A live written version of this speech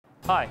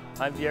Hi,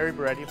 I'm Gary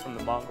Beretti from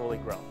the Mongolie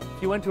Grow.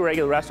 If you went to a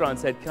regular restaurant and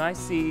said, can I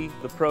see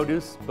the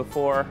produce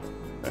before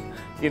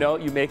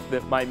you make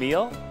my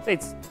meal,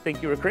 they'd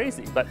think you were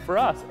crazy. But for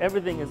us,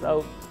 everything is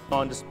out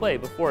on display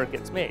before it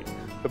gets made.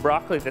 The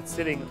broccoli that's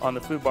sitting on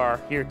the food bar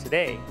here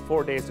today,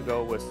 4 days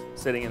ago, was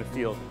sitting in a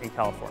field in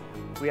California.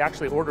 We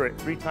actually order it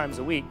 3 times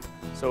a week,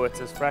 so it's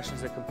as fresh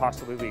as it can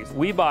possibly be.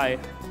 We buy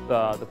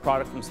the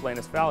product from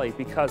Salinas Valley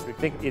because we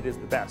think it is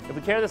the best. If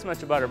we care this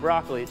much about our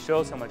broccoli, it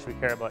shows how much we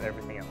care about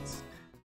everything else.